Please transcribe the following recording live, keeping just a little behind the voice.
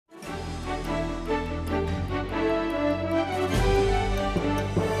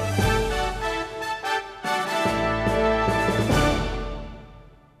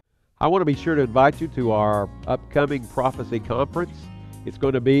I want to be sure to invite you to our upcoming Prophecy Conference. It's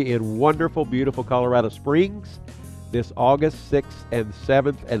going to be in wonderful, beautiful Colorado Springs this August 6th and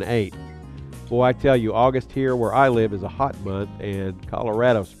 7th and 8th. Boy, I tell you, August here where I live is a hot month, and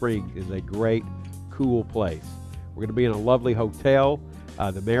Colorado Springs is a great, cool place. We're going to be in a lovely hotel,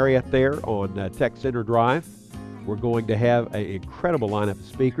 the Marriott there on Tech Center Drive. We're going to have an incredible lineup of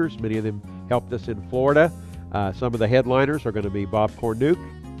speakers. Many of them helped us in Florida. Some of the headliners are going to be Bob Cornuke,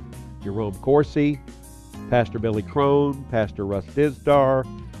 Jerome Corsi, Pastor Billy Crone, Pastor Russ Dizdar,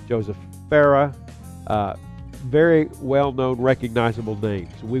 Joseph Farah, very well-known, recognizable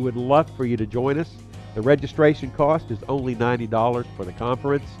names. We would love for you to join us. The registration cost is only $90 for the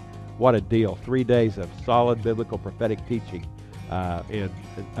conference. What a deal. 3 days of solid biblical prophetic teaching and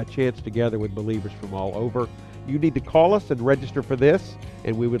a chance together with believers from all over. You need to call us and register for this,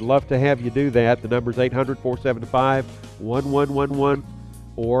 and we would love to have you do that. The number is 800-475-1111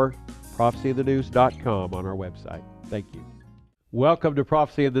 or prophecyinthenews.com on our website. Thank you. Welcome to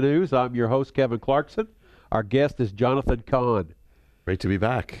Prophecy in the News. I'm your host, Kevin Clarkson. Our guest is Jonathan Cahn. Great to be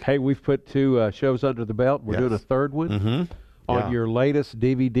back. Hey, we've put 2 shows under the belt. We're doing a third one on your latest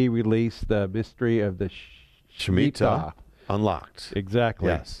DVD release, The Mystery of the Shemitah Unlocked. Exactly.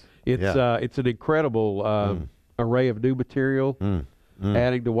 Yes. It's an incredible array of new material.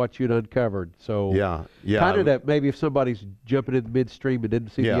 Adding to what you'd uncovered. So kind of that maybe if somebody's jumping in the midstream and didn't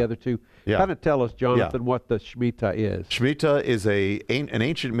see the other two, kind of tell us, Jonathan, what the Shemitah is. Shemitah is an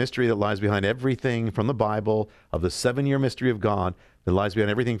ancient mystery that lies behind everything from the Bible, of the 7-year mystery of God, that lies behind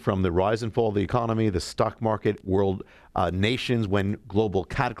everything from the rise and fall of the economy, the stock market, world nations, when global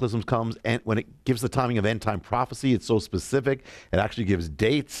cataclysms comes, and when it gives the timing of end-time prophecy. It's so specific. It actually gives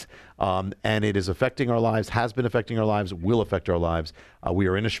dates, and it is affecting our lives, has been affecting our lives, will affect our lives. We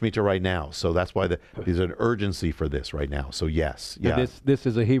are in a Shemitah right now, so that's why there's an urgency for this right now. So yes. And this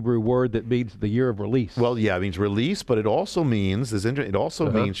is a Hebrew word that means the year of release. Well, it means release, but it also means,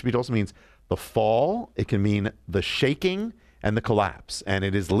 Shemitah also means the fall. It can mean the shaking and the collapse, and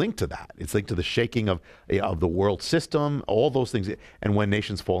it is linked to that. It's linked to the shaking of the world system, all those things, and when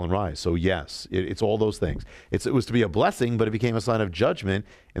nations fall and rise. So yes, it's all those things. It was to be a blessing, but it became a sign of judgment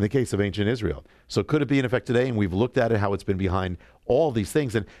in the case of ancient Israel. So could it be in effect today? And we've looked at it, how it's been behind all these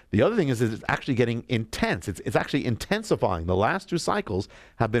things. And the other thing is it's actually getting intense. It's actually intensifying. The last 2 cycles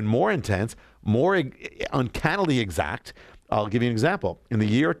have been more intense, more uncannily exact. I'll give you an example. In the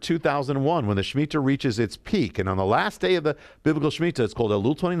year 2001, when the Shemitah reaches its peak, and on the last day of the biblical Shemitah, it's called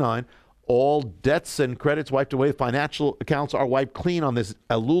Elul 29, all debts and credits wiped away, financial accounts are wiped clean on this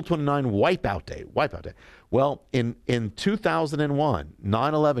Elul 29 wipeout day. Well, in 2001,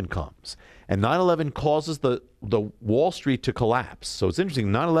 9/11 comes, and 9/11 causes the Wall Street to collapse. So it's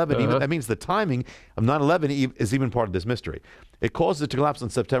interesting, 9/11, even, that means the timing of 9/11 is even part of this mystery. It causes it to collapse on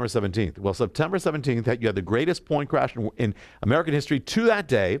September 17th. Well, September 17th, you had the greatest point crash in American history to that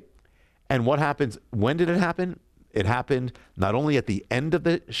day. And what happens? When did it happen? It happened not only at the end of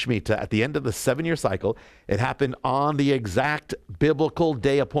the Shemitah, at the end of the 7-year cycle, it happened on the exact biblical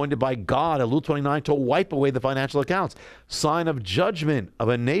day appointed by God, Elul 29, to wipe away the financial accounts. Sign of judgment of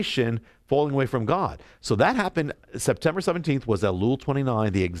a nation falling away from God. So that happened, September 17th was Elul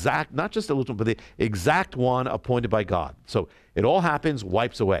 29, the exact, not just Elul 29, but the exact one appointed by God. So it all happens,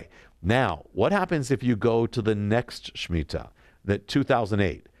 wipes away. Now, what happens if you go to the next Shemitah, the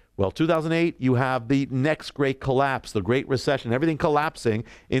 2008? Well, 2008, you have the next great collapse, the Great Recession, everything collapsing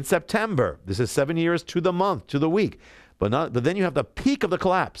in September. This is 7 years to the month, to the week. But then you have the peak of the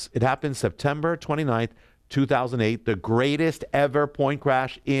collapse. It happened September 29th, 2008, the greatest ever point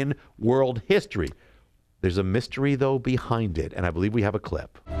crash in world history. There's a mystery, though, behind it, and I believe we have a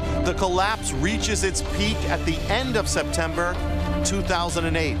clip. The collapse reaches its peak at the end of September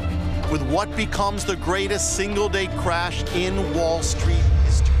 2008, with what becomes the greatest single-day crash in Wall Street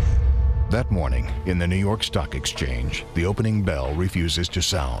history. That morning, in the New York Stock Exchange, the opening bell refuses to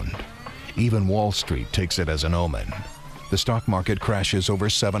sound. Even Wall Street takes it as an omen. The stock market crashes over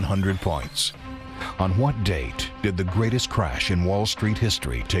 700 points. On what date did the greatest crash in Wall Street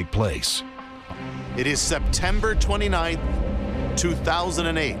history take place? It is September 29th,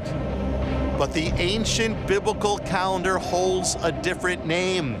 2008. But the ancient biblical calendar holds a different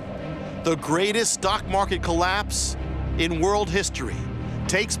name. The greatest stock market collapse in world history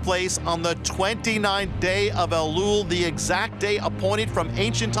takes place on the 29th day of Elul, the exact day appointed from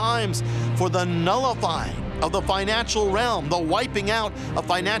ancient times for the nullifying of the financial realm, the wiping out of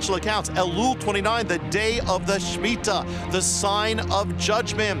financial accounts. Elul 29, the day of the Shemitah, the sign of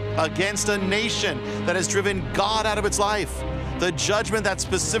judgment against a nation that has driven God out of its life. The judgment that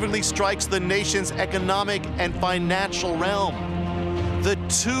specifically strikes the nation's economic and financial realm. The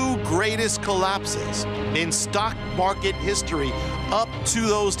two greatest collapses in stock market history up to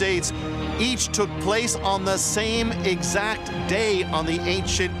those dates each took place on the same exact day on the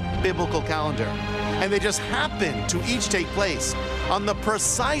ancient biblical calendar. And they just happened to each take place on the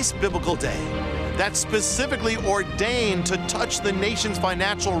precise biblical day that's specifically ordained to touch the nation's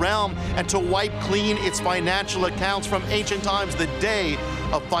financial realm and to wipe clean its financial accounts from ancient times, the day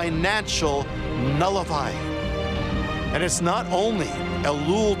of financial nullifying. And it's not only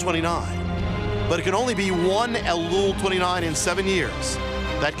Elul 29, but it can only be one Elul 29 in 7 years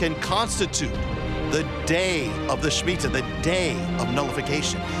that can constitute the day of the Shemitah, the day of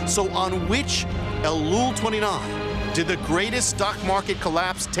nullification. So on which Elul 29 did the greatest stock market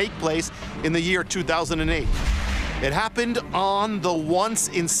collapse take place in the year 2008? It happened on the once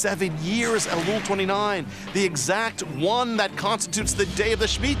in 7 years Elul 29, the exact one that constitutes the day of the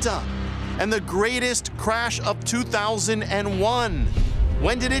Shemitah, and the greatest crash of 2001.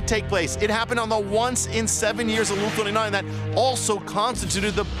 When did it take place? It happened on the once in 7 years Elul 29 that also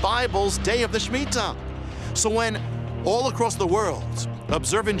constituted the Bible's day of the Shemitah. So when all across the world,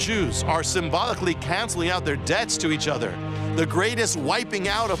 observant Jews are symbolically canceling out their debts to each other, the greatest wiping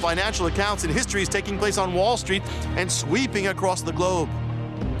out of financial accounts in history is taking place on Wall Street and sweeping across the globe.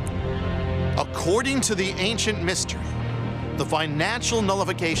 According to the ancient mystery, the financial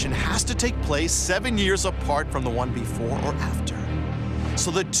nullification has to take place 7 years apart from the one before or after. So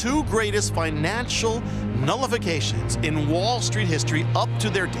the two greatest financial nullifications in Wall Street history up to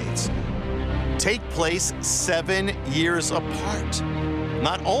their dates take place 7 years apart.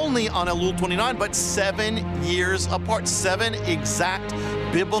 Not only on Elul 29, but 7 years apart. 7 exact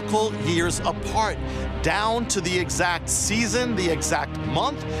biblical years apart, down to the exact season, the exact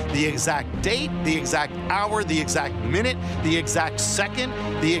month, the exact date, the exact hour, the exact minute, the exact second,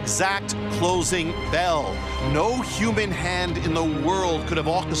 the exact closing bell. No human hand in the world could have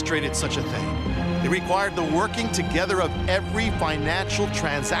orchestrated such a thing. It required the working together of every financial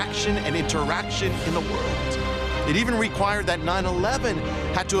transaction and interaction in the world. It even required that 9/11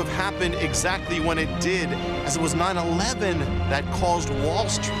 had to have happened exactly when it did, as it was 9/11 that caused Wall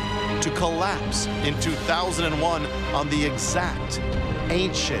Street to collapse in 2001 on the exact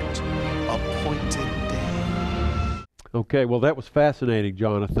ancient appointed day. Okay, well, that was fascinating,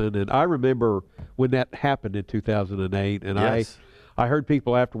 Jonathan. And I remember when that happened in 2008, and Yes. I heard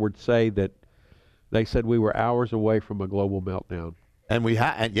people afterwards say that they said we were hours away from a global meltdown. And we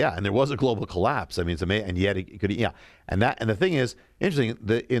had, and there was a global collapse. I mean, it's amazing, and yet it could, and the thing is interesting.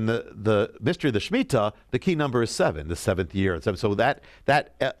 In the mystery of the Shemitah, the key number is 7, the 7th year. So that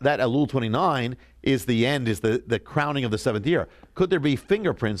Elul 29 is the end, is the crowning of the 7th year. Could there be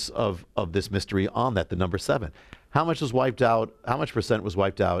fingerprints of this mystery on that, the number 7? How much was wiped out? How much percent was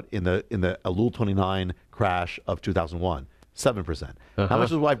wiped out in the Elul 29 crash of 2001? 7%. How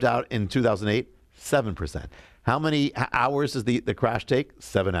much was wiped out in 2008? 7%. How many hours does the crash take?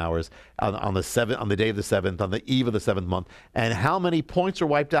 7 hours on the day of the 7th, on the eve of the 7th month. And how many points are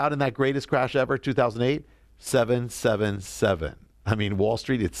wiped out in that greatest crash ever, 2008? 777. I mean, Wall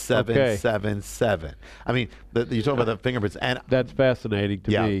Street, it's 777. I mean, you talk about the fingerprints, and that's fascinating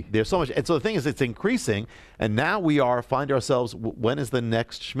to me. There's so much, and so the thing is, it's increasing, and now we find ourselves. When is the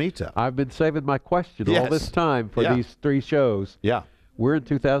next Shemitah? I've been saving my question all this time for these 3 shows. Yeah, we're in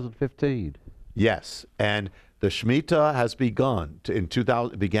 2015. Yes, and the Shemitah has begun.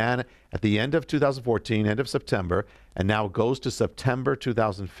 Began at the end of 2014, end of September, and now goes to September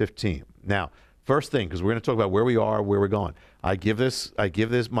 2015. Now, first thing, because we're going to talk about where we are, where we're going. I give this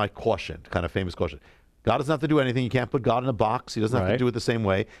my caution, kind of famous caution. God doesn't have to do anything. You can't put God in a box. He doesn't have to do it the same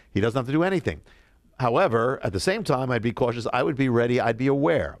way. He doesn't have to do anything. However, at the same time, I'd be cautious. I would be ready. I'd be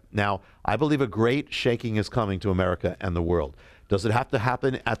aware. Now, I believe a great shaking is coming to America and the world. Does it have to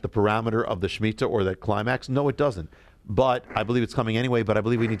happen at the parameter of the Shemitah or the climax? No, it doesn't. But I believe it's coming anyway. But I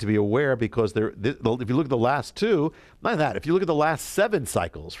believe we need to be aware, because if you look at the last 2, not that, if you look at the last 7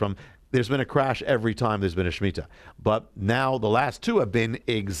 cycles, there's been a crash every time there's been a Shemitah. But now the last 2 have been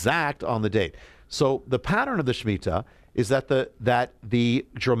exact on the date. So the pattern of the Shemitah is that the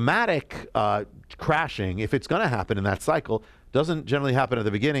dramatic crashing, if it's going to happen in that cycle, doesn't generally happen at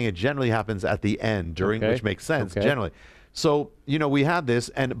the beginning. It generally happens at the end, which makes sense generally. So, we had this,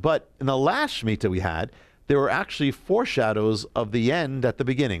 but in the last Shemitah we had, there were actually foreshadows of the end at the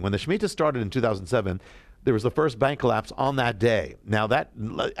beginning. When the Shemitah started in 2007, there was the first bank collapse on that day. Now,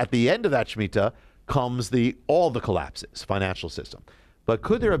 at the end of that Shemitah comes all the collapses, financial system. But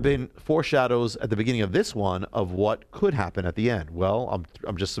could there have been foreshadows at the beginning of this one of what could happen at the end? Well,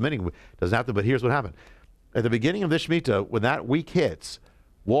 I'm just submitting. It doesn't have to, but here's what happened. At the beginning of this Shemitah, when that week hits,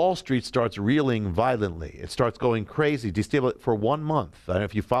 Wall Street starts reeling violently. It starts going crazy, destabilized for 1 month. I don't know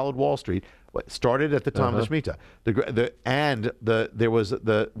if you followed Wall Street. What started at the time of the Shemitah. There was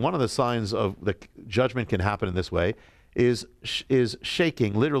one of the signs of the judgment can happen in this way is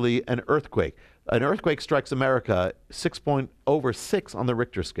shaking, literally an earthquake. An earthquake strikes America over 6 on the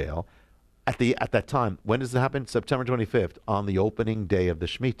Richter scale. At that time, when does it happen? September 25th, on the opening day of the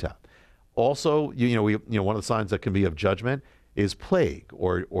Shemitah. Also, one of the signs that can be of judgment is plague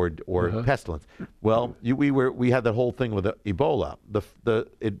or pestilence. Well, we had that whole thing with Ebola.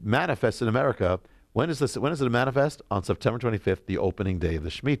 It manifests in America. When does it manifest? On September 25th, the opening day of the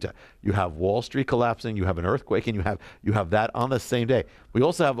Shemitah. You have Wall Street collapsing, you have an earthquake, and you have that on the same day. We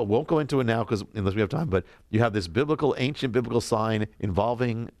also have, won't go into it now because unless we have time, but you have this ancient biblical sign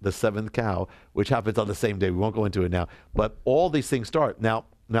involving the 7th cow, which happens on the same day. We won't go into it now. But all these things start. Now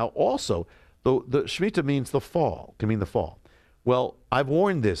also, the Shemitah means the fall, can mean the fall. Well, I've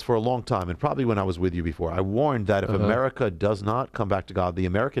warned this for a long time, and probably when I was with you before, I warned that if America does not come back to God, the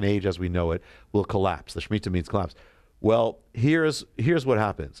American age as we know it will collapse. The Shemitah means collapse. Well, here's what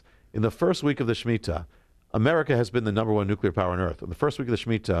happens. In the first week of the Shemitah, America has been the #1 nuclear power on Earth. In the first week of the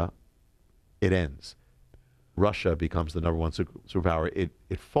Shemitah, it ends. Russia becomes the #1 superpower.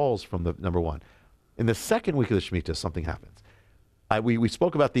 It falls from the #1. In the second week of the Shemitah, something happens. We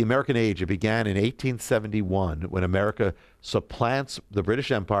spoke about the American age. It began in 1871 when America supplants the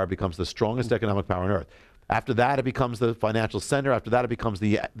British Empire, becomes the strongest economic power on Earth. After that, it becomes the financial center. After that, it becomes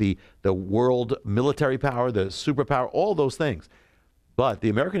the world military power, the superpower, all those things. But the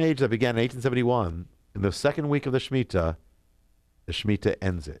American age that began in 1871, in the second week of the Shemitah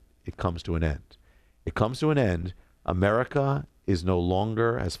ends it. It comes to an end. It comes to an end. America is no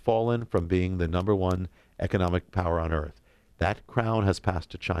longer, has fallen from being the #1 economic power on Earth. That crown has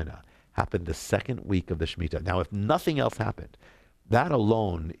passed to China. Happened the second week of the Shemitah. Now, if nothing else happened, that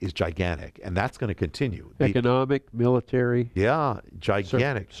alone is gigantic, and that's going to continue. Economic, military. Yeah,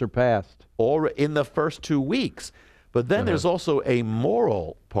 gigantic. Surpassed. All in the first 2 weeks. But then there's also a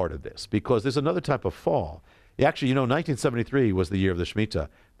moral part of this, because there's another type of fall. Actually, 1973 was the year of the Shemitah.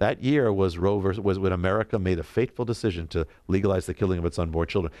 That year was when America made a fateful decision to legalize the killing of its unborn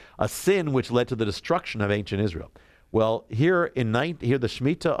children, a sin which led to the destruction of ancient Israel. Well, here the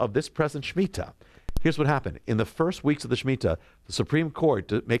Shemitah of this present Shemitah, here's what happened. In the first weeks of the Shemitah, the Supreme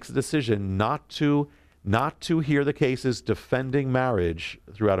Court makes a decision not to hear the cases defending marriage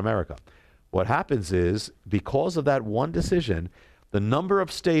throughout America. What happens is, because of that one decision, the number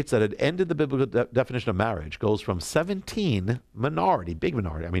of states that had ended the biblical definition of marriage goes from 17, minority, big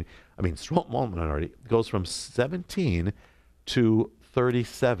minority, I mean small minority, goes from 17 to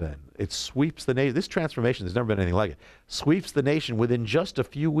 37. It sweeps the nation. This transformation, there's never been anything like it. Sweeps the nation within just a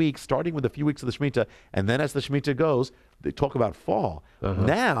few weeks, starting with a few weeks of the Shemitah, and then as the Shemitah goes, they talk about fall.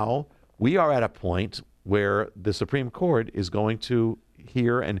 Now, we are at a point where the Supreme Court is going to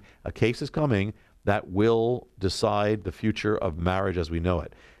hear, and a case is coming that will decide the future of marriage as we know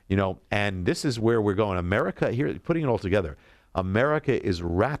it. And this is where we're going. America, here, putting it all together, America is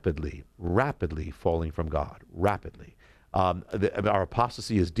rapidly falling from God, rapidly. Our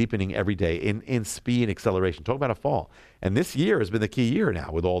apostasy is deepening every day in speed and acceleration. Talk about a fall. And this year has been the key year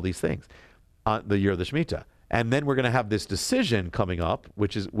now with all these things, the year of the Shemitah. And then we're going to have this decision coming up,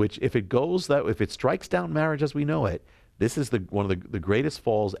 which if it strikes down marriage as we know it, this is one of the greatest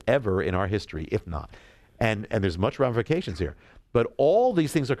falls ever in our history, if not. And there's much ramifications here. But all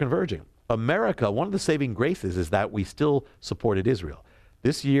these things are converging. America, one of the saving graces is that we still supported Israel.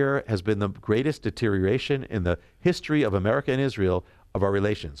 This year has been the greatest deterioration in the history of America and Israel of our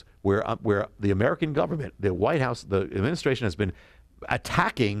relations, where the American government, the White House, the administration has been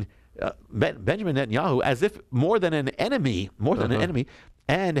attacking Benjamin Netanyahu as if more than an enemy,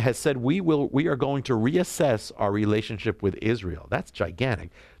 and has said we are going to reassess our relationship with Israel. That's gigantic.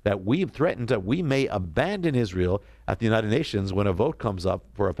 That we've threatened that we may abandon Israel at the United Nations when a vote comes up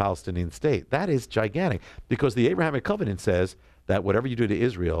for a Palestinian state. That is gigantic, because the Abrahamic covenant says that whatever you do to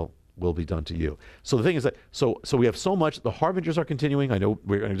Israel will be done to you. So the thing is that so we have so much. The harbingers are continuing. I know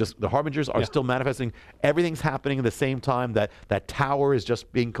the harbingers are still manifesting. Everything's happening at the same time. That tower is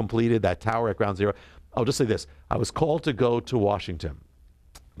just being completed. That tower at Ground Zero. I'll just say this: I was called to go to Washington.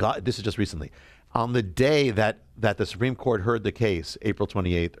 This is just recently, on the day that the Supreme Court heard the case, April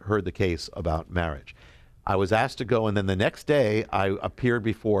 28th, heard the case about marriage. I was asked to go, and then the next day I appeared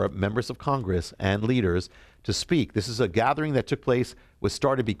before members of Congress and leaders to speak. This is a gathering that took place, was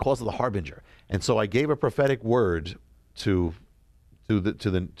started because of the harbinger. And so I gave a prophetic word to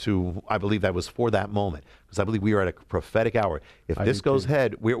to I believe that was for that moment, because I believe we are at a prophetic hour. If this goes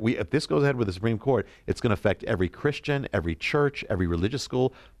ahead, if this goes ahead with the Supreme Court, it's going to affect every Christian, every church, every religious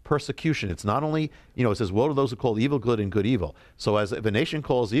school. Persecution. It's not only, it says, woe to those who call evil good and good evil. So if a nation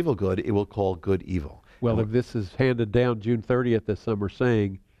calls evil good, it will call good evil. Well, if this is handed down June 30th, as some are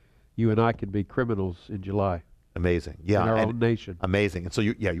saying, you and I could be criminals in July. Amazing. Yeah. In our own nation. Amazing. And so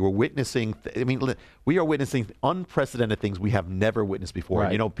you're witnessing, we are witnessing unprecedented things we have never witnessed before.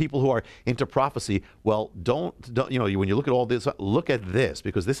 Right. People who are into prophecy, well, don't, when you look at all this, look at this,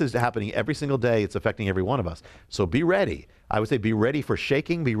 because this is happening every single day. It's affecting every one of us. So be ready. I would say be ready for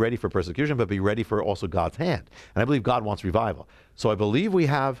shaking, be ready for persecution, but be ready for also God's hand. And I believe God wants revival. So I believe we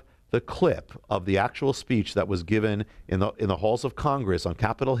have the clip of the actual speech that was given in the halls of Congress on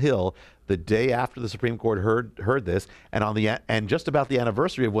Capitol Hill the day after the Supreme Court heard this, and just about the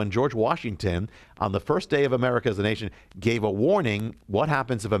anniversary of when George Washington, on the first day of America as a nation, gave a warning: what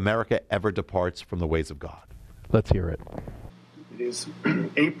happens if America ever departs from the ways of God? Let's hear it. It is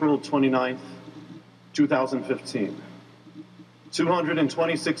April 29th, 2015.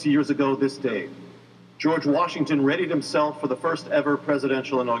 226 years ago this day, George Washington readied himself for the first ever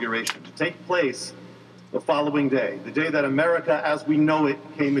presidential inauguration to take place the following day, the day that America as we know it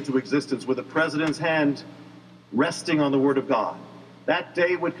came into existence, with the president's hand resting on the Word of God. That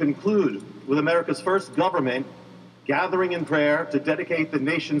day would conclude with America's first government gathering in prayer to dedicate the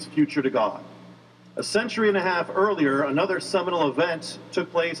nation's future to God. A century and a half earlier, another seminal event took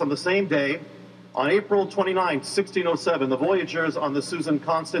place on the same day. On April 29, 1607, the voyagers on the Susan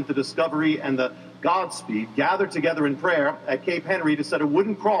Constant, the Discovery, and the Godspeed gathered together in prayer at Cape Henry to set a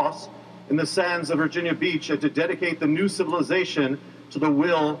wooden cross in the sands of Virginia Beach and to dedicate the new civilization to the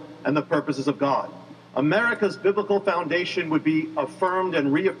will and the purposes of God. America's biblical foundation would be affirmed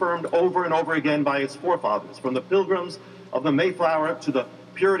and reaffirmed over and over again by its forefathers, from the Pilgrims of the Mayflower to the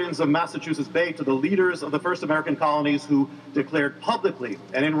Puritans of Massachusetts Bay to the leaders of the first American colonies, who declared publicly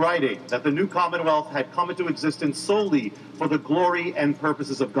and in writing that the new Commonwealth had come into existence solely for the glory and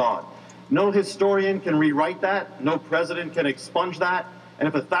purposes of God. No historian can rewrite that. No president can expunge that. And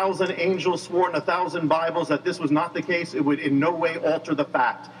if 1,000 angels swore in 1,000 Bibles that this was not the case, it would in no way alter the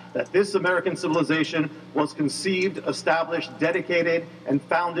fact that this American civilization was conceived, established, dedicated, and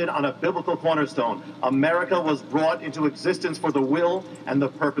founded on a biblical cornerstone. America was brought into existence for the will and the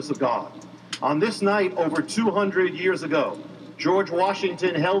purpose of God. On this night, over 200 years ago, George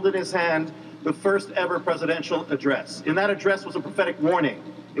Washington held in his hand the first ever presidential address. In that address was a prophetic warning.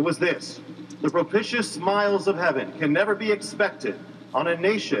 It was this: the propitious smiles of heaven can never be expected on a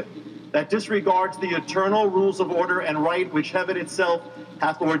nation that disregards the eternal rules of order and right which heaven itself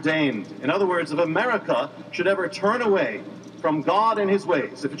hath ordained. In other words, if America should ever turn away from God and his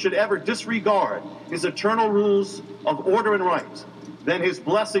ways, if it should ever disregard his eternal rules of order and right, then his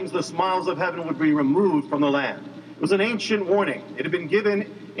blessings, the smiles of heaven, would be removed from the land. It was an ancient warning. It had been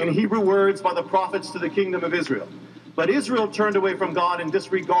given in Hebrew words by the prophets to the kingdom of Israel. But Israel turned away from God and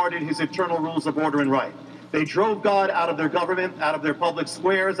disregarded his eternal rules of order and right. They drove God out of their government, out of their public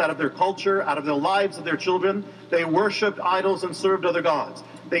squares, out of their culture, out of the lives of their children. They worshipped idols and served other gods.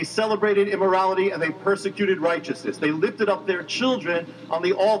 They celebrated immorality and they persecuted righteousness. They lifted up their children on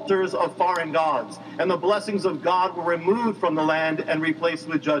the altars of foreign gods. And the blessings of God were removed from the land and replaced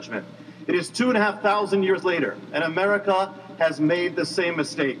with judgment. It is 2,500 years later, and America has made the same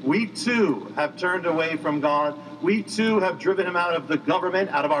mistake. We too have turned away from God. We too have driven him out of the government,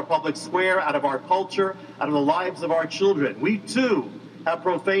 out of our public square, out of our culture, out of the lives of our children. We too have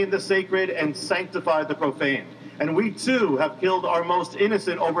profaned the sacred and sanctified the profane. And we too have killed our most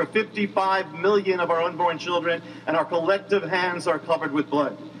innocent, over 55 million of our unborn children, and our collective hands are covered with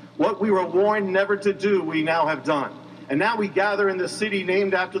blood. What we were warned never to do, we now have done. And now we gather in the city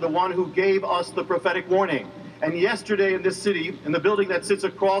named after the one who gave us the prophetic warning. And yesterday in this city, in the building that sits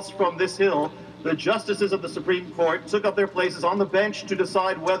across from this hill, the justices of the Supreme Court took up their places on the bench to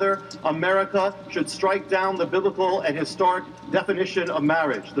decide whether America should strike down the biblical and historic definition of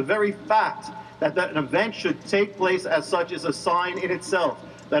marriage. The very fact that an event should take place as such is a sign in itself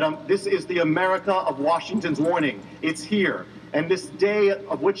that this is the America of Washington's warning. It's here. And this day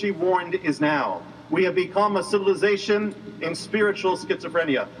of which he warned is now. We have become a civilization in spiritual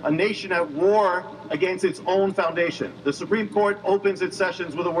schizophrenia, a nation at war against its own foundation. The Supreme Court opens its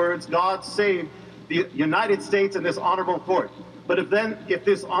sessions with the words, God save the United States and this honorable court. But if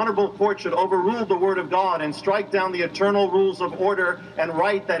this honorable court should overrule the word of God and strike down the eternal rules of order and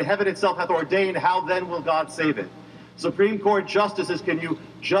right that heaven itself hath ordained, how then will God save it? Supreme Court justices, can you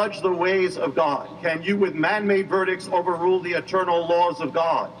judge the ways of God? Can you, with man-made verdicts, overrule the eternal laws of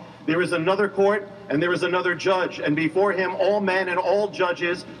God? There is another court and there is another judge, and before him all men and all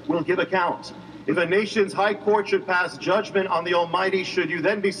judges will give account. If a nation's high court should pass judgment on the Almighty, should you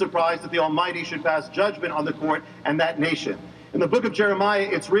then be surprised that the Almighty should pass judgment on the court and that nation? In the book of Jeremiah,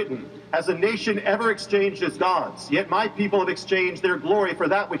 it's written, "Has a nation ever exchanged its gods? Yet my people have exchanged their glory for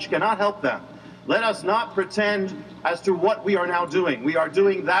that which cannot help them." Let us not pretend as to what we are now doing. We are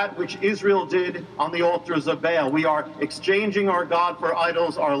doing that which Israel did on the altars of Baal. We are exchanging our God for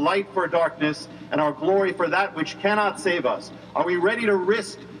idols, our light for darkness, and our glory for that which cannot save us. Are we ready to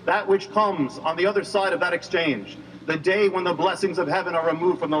risk that which comes on the other side of that exchange? The day when the blessings of heaven are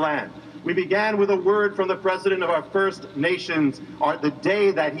removed from the land. We began with a word from the president of our First Nations, the day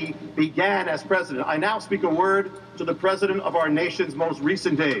that he began as president. I now speak a word to the president of our nation's most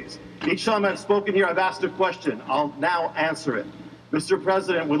recent days. Each time I've spoken here, I've asked a question. I'll now answer it. Mr.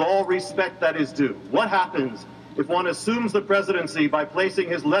 President, with all respect that is due, what happens if one assumes the presidency by placing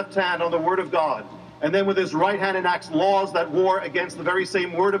his left hand on the word of God, and then with his right hand enacts laws that war against the very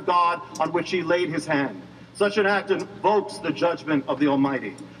same word of God on which he laid his hand? Such an act invokes the judgment of the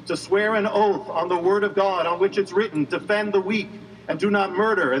Almighty. To swear an oath on the word of God on which it's written, defend the weak and do not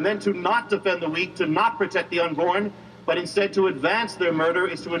murder, and then to not defend the weak, to not protect the unborn, but instead to advance their murder,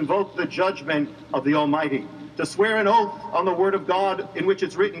 is to invoke the judgment of the Almighty. To swear an oath on the word of God in which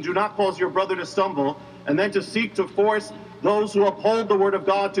it's written, do not cause your brother to stumble, and then to seek to force those who uphold the word of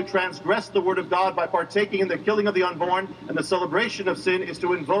God to transgress the word of God by partaking in the killing of the unborn and the celebration of sin, is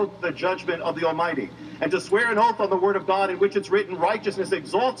to invoke the judgment of the Almighty. And to swear an oath on the word of God in which it's written, righteousness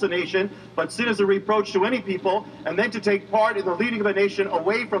exalts a nation, but sin is a reproach to any people, and then to take part in the leading of a nation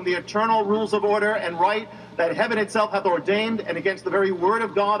away from the eternal rules of order and right that heaven itself hath ordained, and against the very word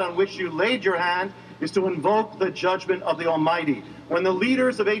of God on which you laid your hand, is to invoke the judgment of the Almighty. When the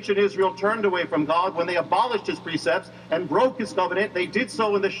leaders of ancient Israel turned away from God, when they abolished his precepts and broke his covenant, they did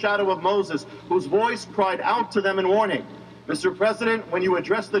so in the shadow of Moses, whose voice cried out to them in warning. Mr. President, when you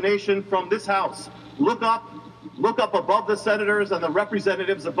address the nation from this house, look up above the senators and the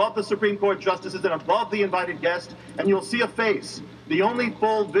representatives, above the Supreme Court justices, and above the invited guest, and you'll see a face, the only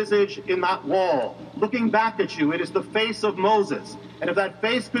full visage in that wall. Looking back at you, it is the face of Moses. And if that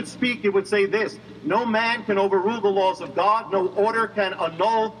face could speak, it would say this: no man can overrule the laws of God, no order can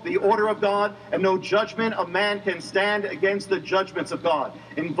annul the order of God, and no judgment of man can stand against the judgments of God.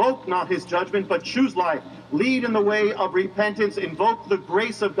 Invoke not his judgment, but choose life. Lead in the way of repentance. Invoke the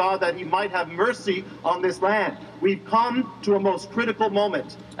grace of God that he might have mercy on this land. We've come to a most critical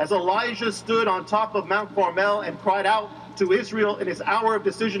moment. As Elijah stood on top of Mount Carmel and cried out to Israel in his hour of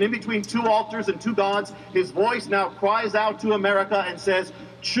decision in between two altars and two gods, his voice now cries out to America and says,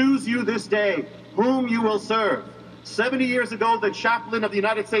 choose you this day whom you will serve. 70 years ago, the chaplain of the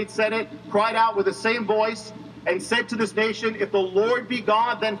United States Senate cried out with the same voice and said to this nation, if the Lord be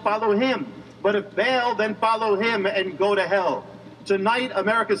God, then follow him. But if Baal, then follow him and go to hell. Tonight,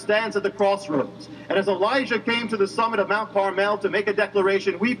 America stands at the crossroads. And as Elijah came to the summit of Mount Carmel to make a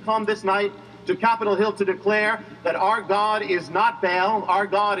declaration, we've come this night to Capitol Hill to declare that our God is not Baal, our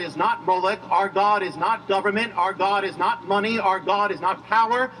God is not Moloch, our God is not government, our God is not money, our God is not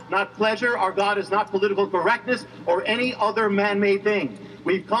power, not pleasure, our God is not political correctness or any other man-made thing.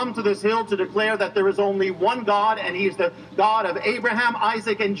 We've come to this hill to declare that there is only one God, and he is the God of Abraham,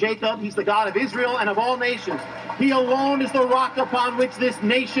 Isaac, and Jacob. He's the God of Israel and of all nations. He alone is the rock upon which this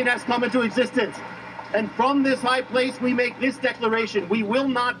nation has come into existence. And from this high place, we make this declaration: we will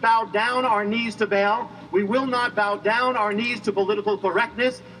not bow down our knees to Baal. We will not bow down our knees to political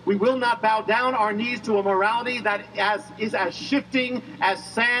correctness. We will not bow down our knees to a morality that is as shifting as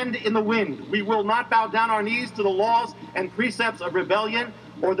sand in the wind. We will not bow down our knees to the laws and precepts of rebellion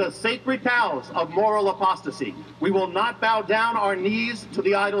or the sacred cows of moral apostasy. We will not bow down our knees to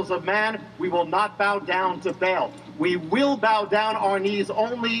the idols of man. We will not bow down to Baal. We will bow down our knees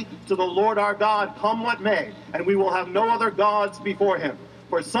only to the Lord our God, come what may, and we will have no other gods before him.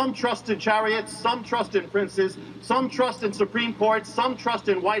 For some trust in chariots, some trust in princes, some trust in Supreme Courts, some trust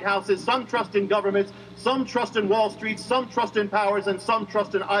in White Houses, some trust in governments, some trust in Wall Street, some trust in powers, and some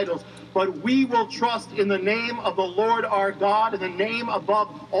trust in idols. But we will trust in the name of the Lord our God, in the name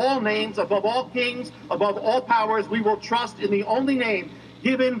above all names, above all kings, above all powers. We will trust in the only name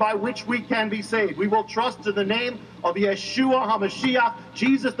given by which we can be saved. We will trust in the name of Yeshua HaMashiach,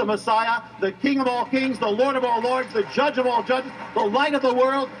 Jesus the Messiah, the King of all kings, the Lord of all lords, the Judge of all judges, the light of the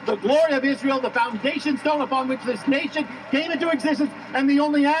world, the glory of Israel, the foundation stone upon which this nation came into existence, and the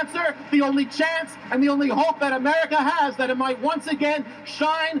only answer, the only chance, and the only hope that America has, that it might once again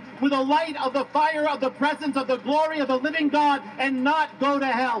shine with the light of the fire of the presence of the glory of the living God and not go to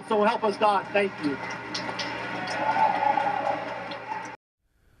hell. So help us God. Thank you.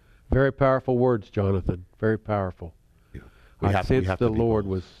 Very powerful words, Jonathan. Very powerful. I sensed the Lord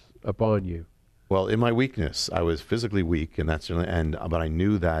was upon you. Well, in my weakness, I was physically weak, and but I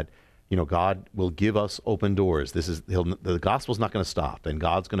knew that, God will give us open doors. The gospel's not going to stop, and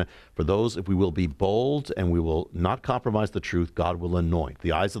God's going to, for those, if we will be bold and we will not compromise the truth, God will anoint.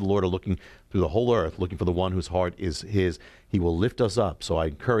 The eyes of the Lord are looking through the whole earth, looking for the one whose heart is His. He will lift us up. So I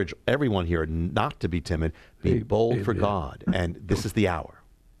encourage everyone here not to be timid, be bold for God, and this is the hour.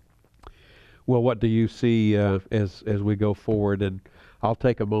 Well, what do you see as we go forward? And I'll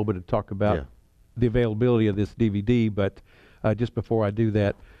take a moment and talk about the availability of this DVD, but just before I do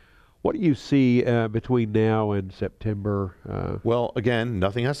that, what do you see between now and September? Well, again,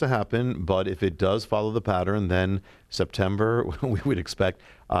 nothing has to happen, but if it does follow the pattern, then September, we would expect,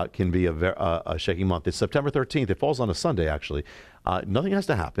 can be a shaky month. It's September 13th. It falls on a Sunday, actually. Nothing has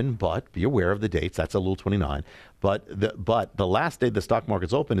to happen, but be aware of the dates. That's Elul 29. But the last day the stock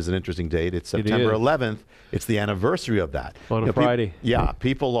market's open is an interesting date. It's September 11th. It's the anniversary of that. On a Friday.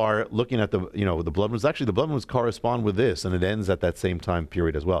 People are looking at the blood moons. Actually, the blood moons correspond with this, and it ends at that same time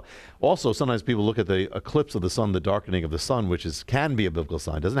period as well. Also, sometimes people look at the eclipse of the sun, the darkening of the sun, which can be a biblical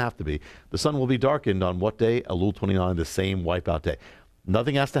sign. Doesn't have to be. The sun will be darkened on what day? Elul 29, the same wipeout day.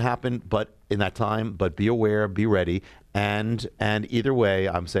 Nothing has to happen, but in that time. But be aware, be ready, and either way,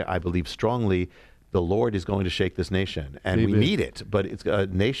 I believe strongly the Lord is going to shake this nation, and we need it. But it's a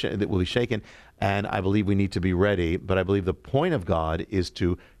nation that will be shaken, and I believe we need to be ready. But I believe the point of God is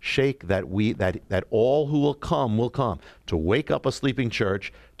to shake that all who will come, to wake up a sleeping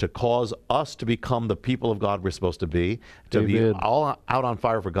church, to cause us to become the people of God we're supposed to be be all out on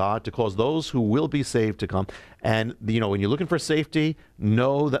fire for God, to cause those who will be saved to come. And when you're looking for safety,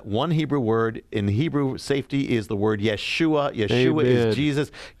 know that one Hebrew word in Hebrew, safety is the word Yeshua. Yeshua is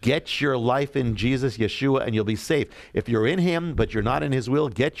Jesus. Get your life in Jesus, Yeshua, and you'll be safe. If you're in Him, but you're not in His will,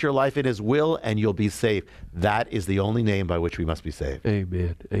 get your life in His will, and you'll be safe. That is the only name by which we must be saved.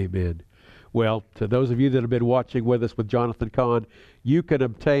 Amen. Amen. Well, to those of you that have been watching with us with Jonathan Cahn, you can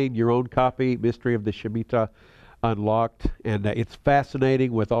obtain your own copy, Mystery of the Shemitah Unlocked, and it's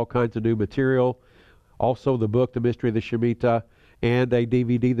fascinating with all kinds of new material. Also, the book, The Mystery of the Shemitah, and a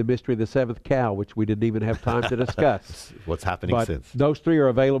DVD, The Mystery of the Seventh Cow, which we didn't even have time to discuss. What's happening but since. Those three are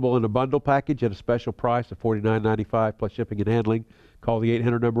available in a bundle package at a special price of $49.95 plus shipping and handling. Call the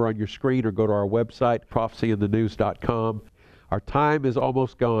 800 number on your screen or go to our website, prophecyinthenews.com. Our time is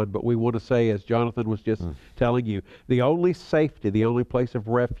almost gone, but we want to say, as Jonathan was just telling you, the only safety, the only place of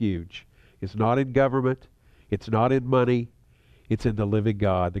refuge is not in government, it's not in money, it's in the living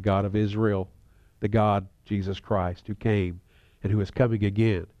God, the God of Israel, the God, Jesus Christ, who came and who is coming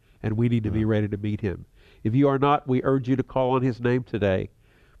again, and we need to be ready to meet Him. If you are not, we urge you to call on His name today.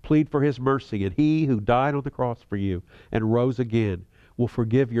 Plead for His mercy, and He who died on the cross for you and rose again will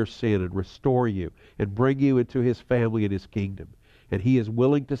forgive your sin and restore you and bring you into His family and His kingdom. And He is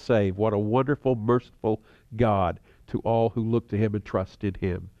willing to save. What a wonderful, merciful God to all who look to Him and trust in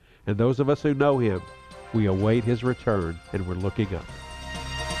Him. And those of us who know Him, we await His return, and we're looking up.